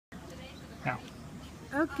Now.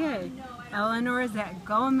 Okay, Eleanor is at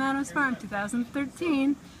Gull Meadows Farm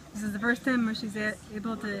 2013. This is the first time where she's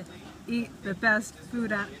able to eat the best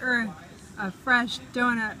food on earth, a fresh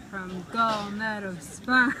donut from Gull Meadows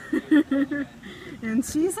Farm. And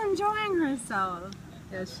she's enjoying herself.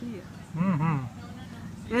 Yes, she is.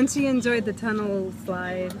 Mm-hmm. And she enjoyed the tunnel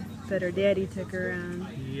slide that her daddy took her on.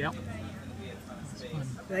 Yep.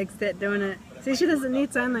 Likes that donut. See, she doesn't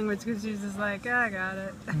need sign language because she's just like, I got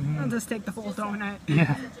it. I'll just take the whole donut.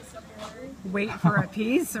 Yeah. Wait for a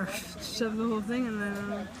piece or shove the whole thing in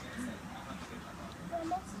there.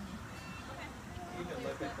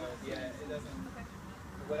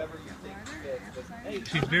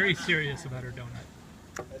 She's very serious about her donut.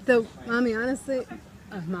 The mommy, honestly,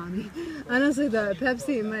 honestly, the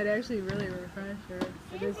Pepsi might actually really refresh her.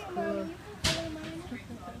 It is cool.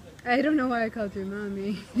 I don't know why I called you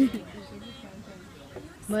mommy.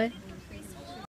 What?